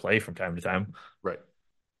Zion to play from time to time. Right.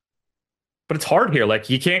 But it's hard here. Like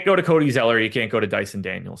you can't go to Cody Zeller, you can't go to Dyson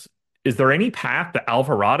Daniels. Is there any path to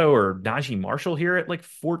Alvarado or Najee Marshall here at like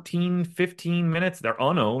 14, 15 minutes? They're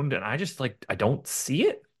unowned, and I don't see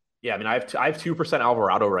it. Yeah, I mean, I have 2%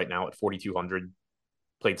 Alvarado right now at 4,200.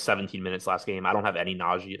 Played 17 minutes last game. I don't have any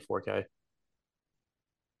Najee at 4K.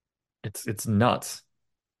 It's nuts.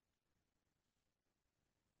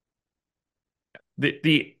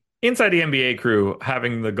 The inside the NBA crew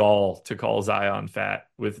having the gall to call Zion fat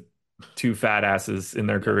with two fat asses in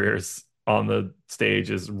their careers on the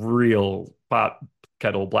stage is real pot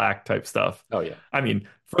kettle black type stuff. Oh yeah. I mean,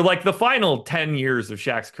 for like the final 10 years of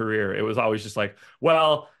Shaq's career, it was always just like,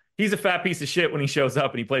 well, he's a fat piece of shit when he shows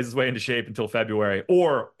up and he plays his way into shape until February,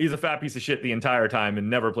 or he's a fat piece of shit the entire time and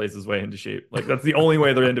never plays his way into shape. Like that's the only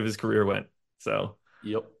way the end of his career went. So,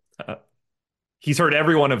 Yep. uh, he's heard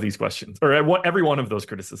every one of these questions or every one of those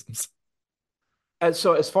criticisms. And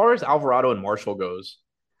so as far as Alvarado and Marshall goes,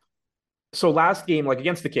 so last game, like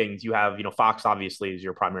against the Kings, you have, Fox obviously is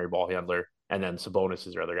your primary ball handler, and then Sabonis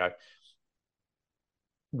is your other guy.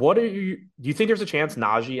 Do you think there's a chance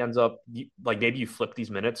Najee ends up like maybe you flip these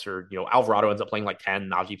minutes, or Alvarado ends up playing like 10,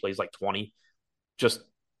 Najee plays like 20 just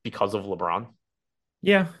because of LeBron?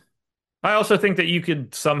 Yeah. I also think that you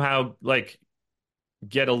could somehow like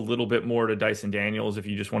get a little bit more to Dyson Daniels if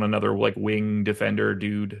you just want another like wing defender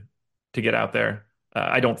dude to get out there.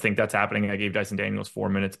 I don't think that's happening. I gave Dyson Daniels 4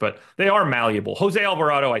 minutes, but they are malleable. Jose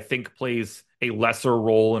Alvarado, I think, plays a lesser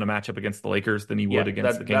role in a matchup against the Lakers than he would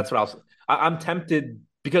against the Kings. That's what I'm tempted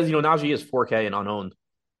because Najee is 4K and unowned.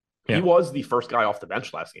 He Yeah. was the first guy off the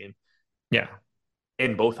bench last game Yeah.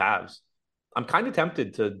 in both halves. I'm kind of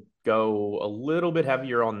tempted to go a little bit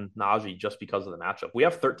heavier on Najee just because of the matchup. We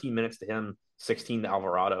have 13 minutes to him, 16 to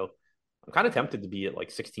Alvarado. I'm kind of tempted to be at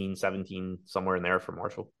like 16, 17, somewhere in there for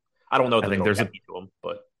Marshall. I don't know that it'll get me to him,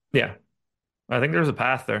 but yeah, I think there's a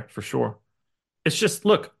path there for sure. It's just,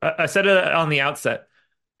 look, I said it on the outset.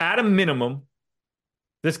 At a minimum,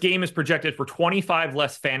 this game is projected for 25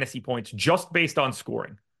 less fantasy points just based on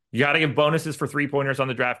scoring. You got to give bonuses for three-pointers on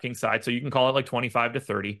the DraftKings side, so you can call it like 25 to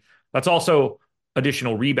 30. That's also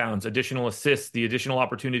additional rebounds, additional assists, the additional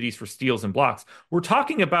opportunities for steals and blocks. We're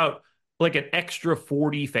talking about like an extra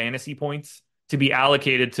 40 fantasy points to be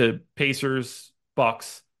allocated to Pacers,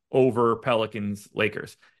 Bucks, over Pelicans,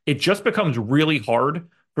 Lakers. It just becomes really hard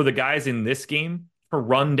for the guys in this game to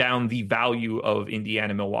run down the value of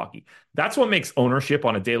Indiana, Milwaukee. That's what makes ownership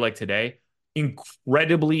on a day like today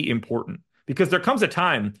incredibly important because there comes a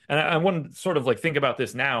time, and I want to sort of like think about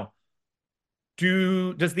this now.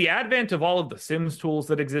 Does the advent of all of the Sims tools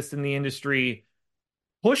that exist in the industry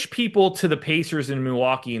push people to the Pacers in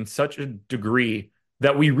Milwaukee in such a degree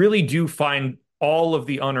that we really do find all of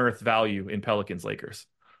the unearthed value in Pelicans, Lakers?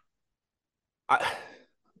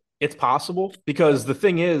 It's possible because the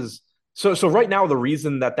thing is, so right now the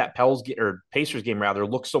reason that or Pacers game rather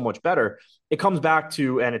looks so much better, it comes back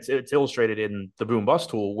to, and it's illustrated in the Boom Bust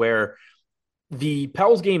tool where the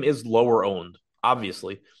Pels game is lower owned,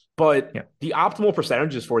 obviously, but the optimal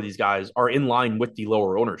percentages for these guys are in line with the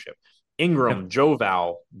lower ownership. Ingram,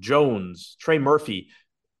 Joval, Jones, Trey Murphy,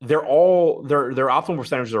 they're all their optimal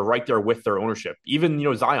percentages are right there with their ownership. Even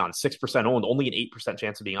Zion 6% owned, only an 8%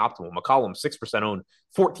 chance of being optimal. McCollum 6% owned,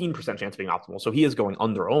 14% chance of being optimal. So he is going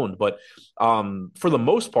under owned, but for the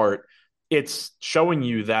most part, it's showing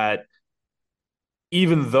you that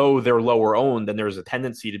even though they're lower owned, then there's a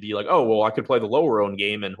tendency to be like, oh well, I could play the lower owned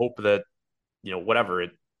game and hope that whatever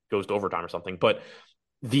it goes to overtime or something. But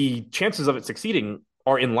the chances of it succeeding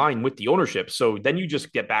are in line with the ownership. So then you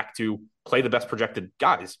just get back to play the best projected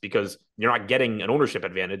guys because you're not getting an ownership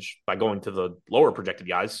advantage by going to the lower projected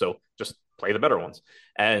guys. So just play the better ones.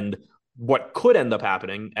 And what could end up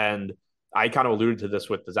happening, and I kind of alluded to this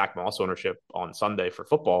with the Zach Moss ownership on Sunday for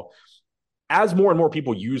football, as more and more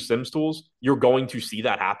people use Sims tools, you're going to see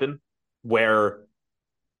that happen where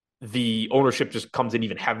the ownership just comes in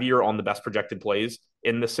even heavier on the best projected plays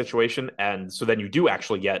in this situation. And so then you do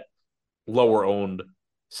actually get lower owned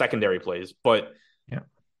secondary plays. But Yeah.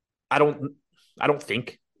 I don't I don't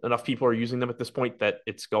think enough people are using them at this point that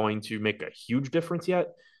it's going to make a huge difference yet.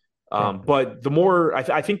 Probably. But the more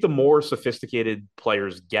I think the more sophisticated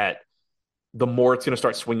players get, the more it's going to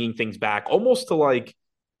start swinging things back, almost to like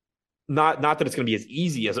not that it's going to be as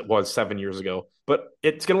easy as it was 7 years ago, but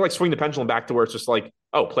it's going to like swing the pendulum back to where it's just like,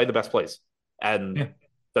 oh, play the best plays, and Yeah.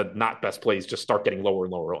 the not best plays just start getting lower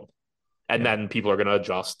and lower on, and Yeah. then people are going to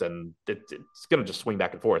adjust, and it's going to just swing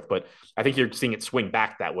back and forth. But I think you're seeing it swing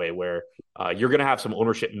back that way, where you're going to have some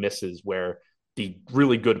ownership misses where the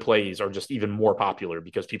really good plays are just even more popular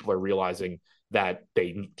because people are realizing that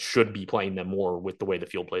they should be playing them more with the way the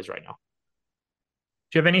field plays right now.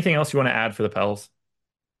 Do you have anything else you want to add for the Pels?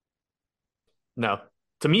 No.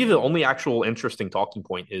 To me, the only actual interesting talking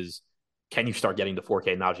point is, can you start getting to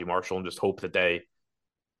 4K Najee Marshall and just hope that they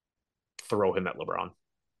throw him at LeBron?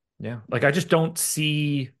 Yeah. Like I just don't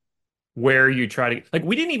see where you try to like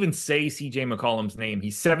we didn't even say CJ McCollum's name.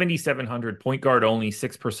 He's 7,700 point guard only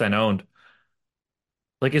 6% owned.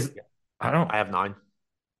 Like is I don't I have 9.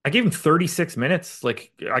 I gave him 36 minutes.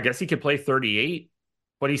 Like I guess he could play 38,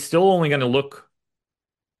 but he's still only going to look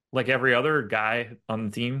like every other guy on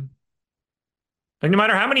the team. Like no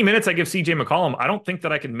matter how many minutes I give CJ McCollum, I don't think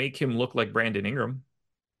that I can make him look like Brandon Ingram.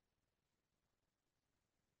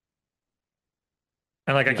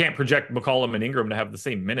 And like I Yeah. can't project McCollum and Ingram to have the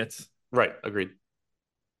same minutes. Right. Agreed.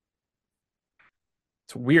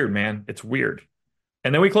 It's weird, man. It's weird.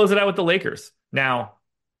 And then we close it out with the Lakers. Now,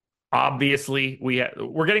 obviously,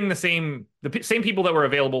 we're getting the same people that were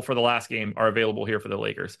available for the last game are available here for the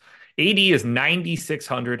Lakers. AD is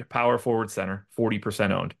 9,600 power forward center,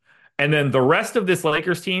 40% owned. And then the rest of this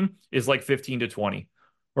Lakers team is like 15 to 20,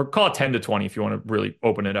 or call it 10 to 20 if you want to really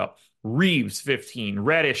open it up. Reeves 15,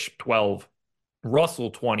 Reddish 12, Russell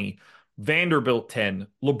 20, Vanderbilt 10,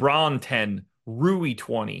 LeBron 10, Rui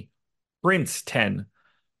 20, Prince 10.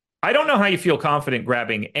 I don't know how you feel confident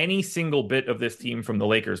grabbing any single bit of this team from the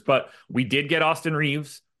Lakers, but we did get Austin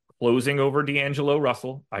Reeves closing over D'Angelo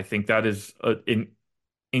Russell. I think that is an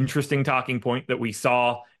interesting talking point that we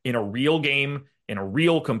saw in a real game, in a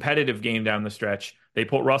real competitive game down the stretch. They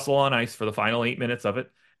put Russell on ice for the final 8 minutes of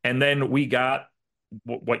it. And then we got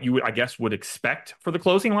what you, I guess, would expect for the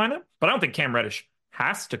closing lineup. But I don't think Cam Reddish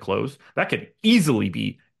has to close. That could easily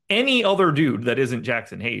be any other dude that isn't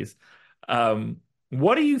Jackson Hayes.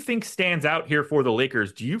 What do you think stands out here for the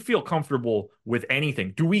Lakers? Do you feel comfortable with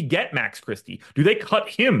anything? Do we get Max Christie? Do they cut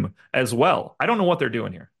him as well? I don't know what they're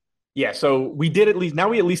doing here. Yeah. So we did at least, now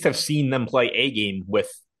we at least have seen them play a game with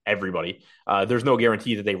everybody. There's no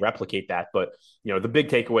guarantee that they replicate that. But, the big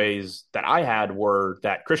takeaways that I had were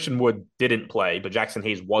that Christian Wood didn't play, but Jackson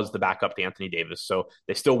Hayes was the backup to Anthony Davis. So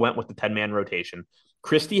they still went with the 10-man rotation.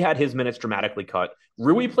 Christie had his minutes dramatically cut.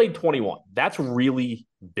 Rui played 21. That's really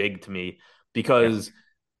big to me Yeah. because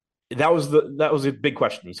that was a big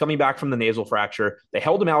question. He's coming back from the nasal fracture. They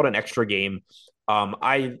held him out an extra game.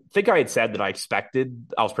 I think I had said that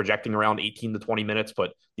I was projecting around 18 to 20 minutes,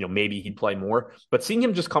 but maybe he'd play more. But seeing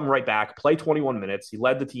him just come right back, play 21 minutes, he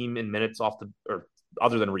led the team in minutes or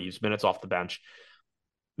other than Reeves, minutes off the bench.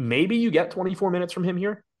 Maybe you get 24 minutes from him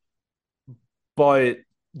here, but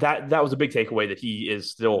that was a big takeaway that he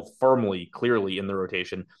is still firmly, clearly in the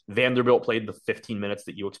rotation. Vanderbilt played the 15 minutes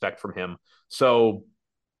that you expect from him. So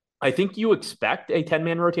I think you expect a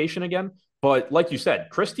 10-man rotation again, but like you said,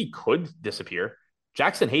 Christie could disappear.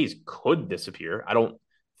 Jackson Hayes could disappear. I don't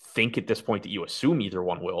think at this point that you assume either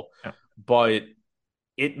one will, Yeah. but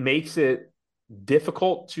it makes it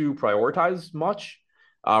difficult to prioritize much.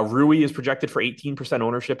 Rui is projected for 18%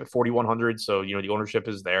 ownership at 4,100. So, the ownership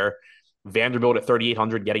is there. Vanderbilt at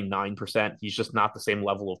 3,800 getting 9%. He's just not the same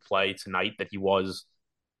level of play tonight that he was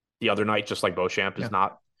the other night, just like Beauchamp is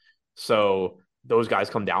not. So those guys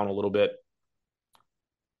come down a little bit.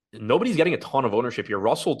 Nobody's getting a ton of ownership here.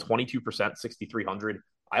 Russell, 22%, 6,300.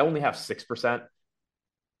 I only have 6%.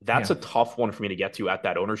 That's Yeah. a tough one for me to get to at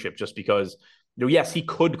that ownership just because, yes, he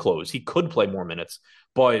could close. He could play more minutes.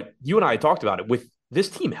 But you and I talked about it. With this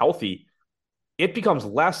team healthy, it becomes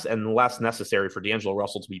less and less necessary for D'Angelo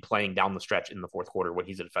Russell to be playing down the stretch in the fourth quarter when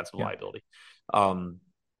he's a defensive liability. And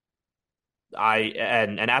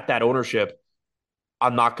at that ownership,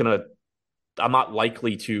 I'm not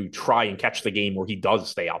likely to try and catch the game where he does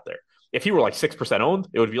stay out there. If he were like 6% owned,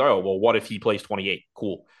 it would be like, oh, well, what if he plays 28?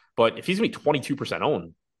 Cool. But if he's going to be 22%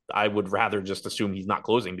 owned, I would rather just assume he's not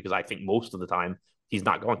closing because I think most of the time he's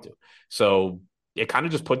not going to. So it kind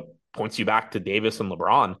of just points you back to Davis and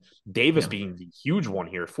LeBron. Davis being the huge one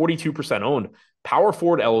here, 42% owned. Power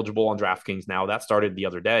forward eligible on DraftKings now. That started the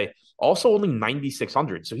other day. Also only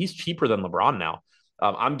 9,600. So he's cheaper than LeBron now.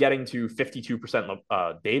 I'm getting to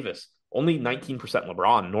 52% Davis, only 19%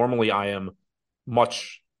 LeBron. Normally I am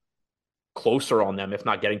much closer on them, if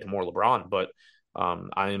not getting to more LeBron, but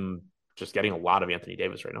I'm just getting a lot of Anthony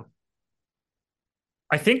Davis right now.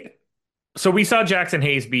 I think so. We saw Jackson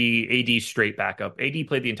Hayes be AD's straight backup. AD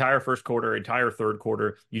played the entire first quarter, entire third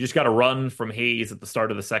quarter. You just got to run from Hayes at the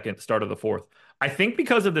start of the second, start of the fourth. I think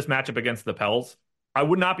because of this matchup against the Pels, I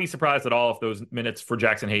would not be surprised at all if those minutes for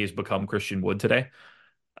Jackson Hayes become Christian Wood today.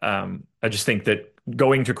 I just think that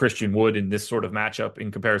going to Christian Wood in this sort of matchup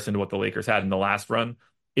in comparison to what the Lakers had in the last run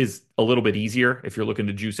is a little bit easier if you're looking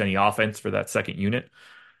to juice any offense for that second unit.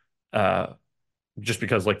 Uh, just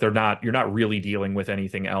because like you're not really dealing with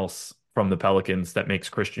anything else from the Pelicans that makes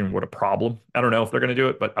Christian Wood a problem. I don't know if they're going to do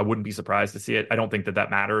it, but I wouldn't be surprised to see it. I don't think that that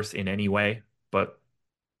matters in any way, but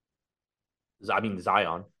I mean,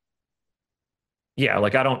 Zion. yeah,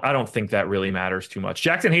 like I don't think that really matters too much.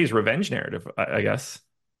 Jackson Hayes revenge narrative, I guess.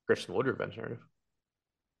 Christian Wood revenge narrative.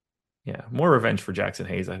 Yeah, more revenge for Jackson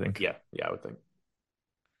Hayes, I think. Yeah, yeah, I would think.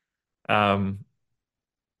 Um,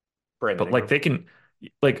 Brandon but like Ingram. they can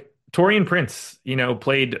like Torian Prince,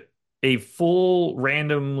 played a full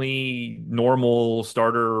randomly normal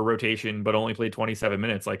starter rotation, but only played 27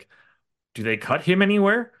 minutes. Like, do they cut him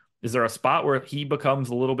anywhere? Is there a spot where he becomes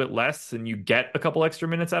a little bit less and you get a couple extra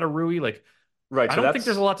minutes out of Rui? Like, Right. I So don't think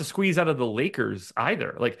there's a that's lot to squeeze out of the Lakers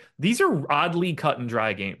either. Like, these are oddly cut and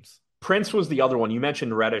dry games. Prince was the other one. You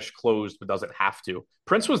mentioned Reddish closed, but doesn't have to.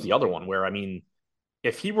 Prince was the other one where, I mean,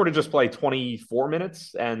 if he were to just play 24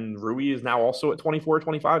 minutes and Rui is now also at 24 or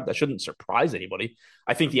 25, that shouldn't surprise anybody.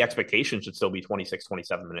 I think the expectation should still be 26,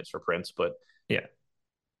 27 minutes for Prince. But Yeah.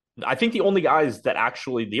 I think the only guys that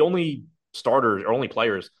actually, the only starters or only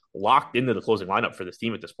players locked into the closing lineup for this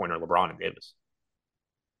team at this point are LeBron and Davis.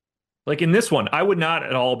 Like in this one, I would not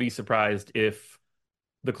at all be surprised if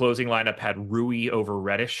the closing lineup had Rui over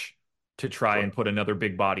Reddish to try Sure. and put another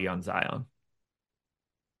big body on Zion.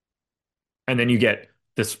 And then you get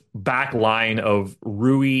this back line of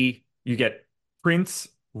Rui, you get Prince,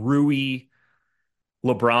 Rui,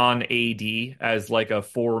 LeBron, AD as like a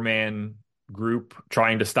four-man group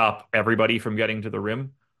trying to stop everybody from getting to the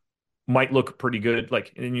rim. Might look pretty good.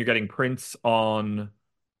 Like, and then you're getting Prince on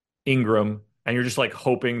Ingram, and you're just like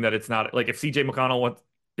hoping that it's not like if CJ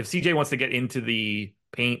wants to get into the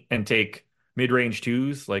paint and take mid-range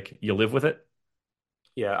twos, like you live with it.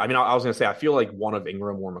 Yeah. I mean, I was going to say, I feel like one of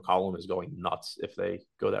Ingram or McCollum is going nuts if they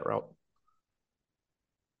go that route.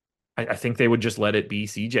 I think they would just let it be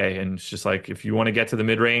CJ, and it's just like if you want to get to the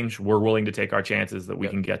mid-range, we're willing to take our chances that we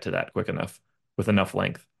Yeah. can get to that quick enough with enough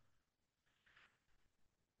length.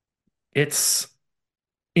 It's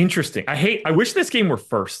interesting. I wish this game were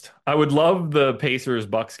first. I would love the Pacers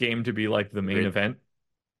Bucks game to be like the main Agreed. event.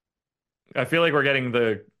 I feel like we're getting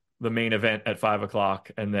the main event at 5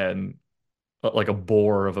 o'clock and then like a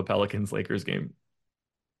bore of a Pelicans Lakers game.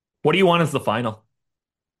 What do you want as the final?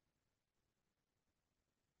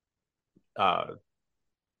 Uh,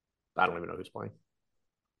 I don't even know who's playing.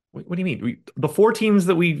 What do you mean? The four teams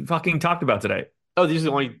that we fucking talked about today. Oh, these are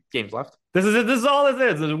the only games left. This is it. This is all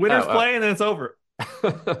this is. The winners Oh, play and then it's over.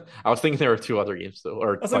 I was thinking there were two other games though, I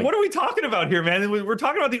or was like, like what are we talking about here, man? We're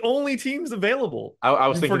talking about the only teams available. I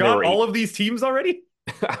was You thinking there forgot were all eight. of these teams already?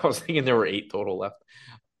 I was thinking there were eight total left.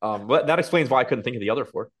 But that explains why I couldn't think of the other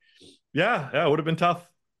four. Yeah, it would have been tough.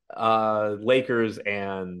 Lakers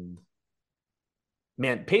and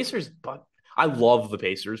man, Pacers. But I love the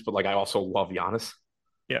Pacers, but like I also love Giannis.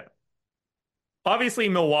 Yeah. Obviously,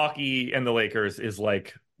 Milwaukee and the Lakers is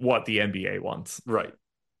like what the NBA wants Right.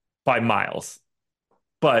 by miles.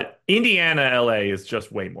 But Indiana, LA is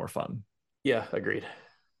just way more fun. Yeah, agreed.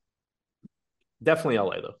 Definitely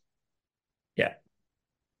LA though. Yeah.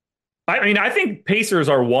 I mean, I think Pacers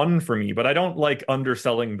are one for me, but I don't like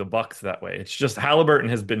underselling the Bucks that way. It's just Halliburton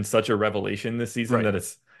has been such a revelation this season Right. that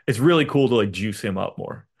it's really cool to like juice him up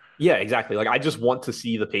more. Yeah, exactly. Like I just want to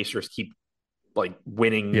see the Pacers keep like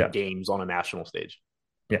winning Yeah. games on a national stage.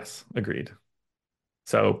 Yes, agreed.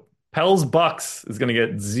 So Pels Bucks is going to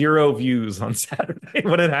get 0 views on Saturday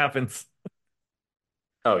when it happens.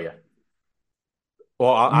 Oh yeah.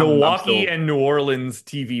 Well, I'm Milwaukee still and New Orleans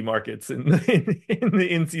TV markets in the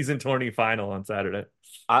in-season tourney final on Saturday.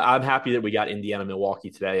 I'm happy that we got Indiana Milwaukee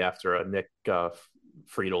today after Nick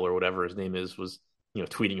Friedel or whatever his name is was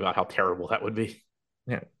tweeting about how terrible that would be.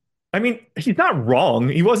 Yeah. I mean, he's not wrong.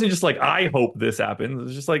 He wasn't just like, I hope this happens.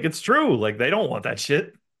 It's just like, it's true. Like, they don't want that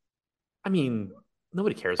shit. I mean,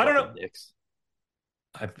 nobody cares I don't about know. the Knicks.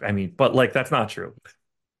 I mean, but like, that's not true.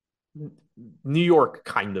 New York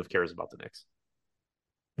kind of cares about the Knicks.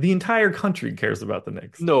 The entire country cares about the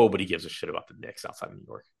Knicks. Nobody gives a shit about the Knicks outside of New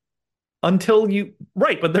York. Until you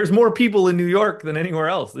right, but there's more people in New York than anywhere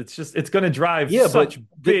else. It's going to drive such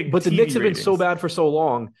big. But the TV Knicks have been ratings. so bad for so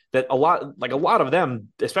long that a lot of them,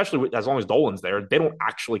 especially as long as Dolan's there, they don't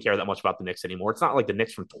actually care that much about the Knicks anymore. It's not like the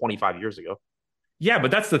Knicks from 25 years ago. Yeah,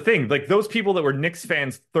 but that's the thing. Like those people that were Knicks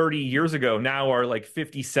fans 30 years ago now are like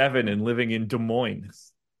 57 and living in Des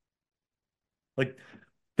Moines. Like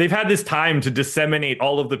they've had this time to disseminate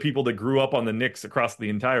all of the people that grew up on the Knicks across the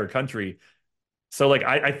entire country. So like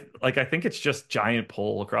I think it's just giant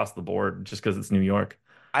pull across the board just because it's New York.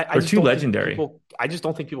 They're too legendary. I just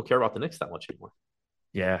don't think people care about the Knicks that much anymore.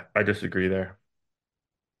 Yeah, I disagree there.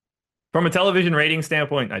 From a television rating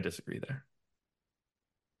standpoint, I disagree there.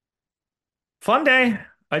 Fun day.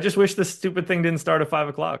 I just wish this stupid thing didn't start at 5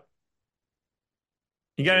 o'clock.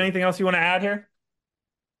 You got anything else you want to add here?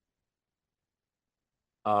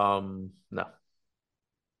 No.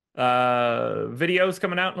 Videos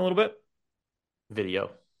coming out in a little bit.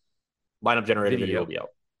 Video. Lineup generated video will be out.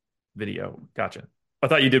 Video. Gotcha. I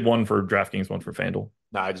thought you did one for DraftKings, one for FanDuel.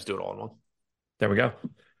 No, I just do it all in one. There we go.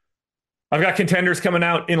 I've got contenders coming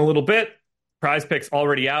out in a little bit. Prize picks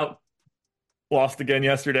already out. Lost again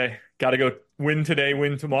yesterday. Got to go win today,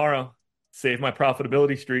 win tomorrow. Save my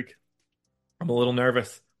profitability streak. I'm a little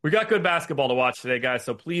nervous. We got good basketball to watch today, guys,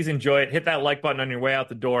 so please enjoy it. Hit that like button on your way out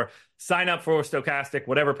the door. Sign up for Stochastic,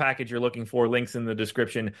 whatever package you're looking for. Links in the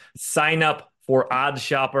description. Sign up for Odds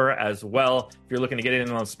Shopper as well. If you're looking to get in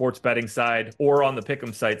on the sports betting side or on the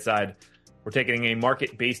Pick'em site side, we're taking a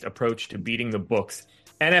market-based approach to beating the books.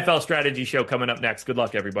 NFL strategy show coming up next. Good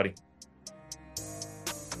luck, everybody.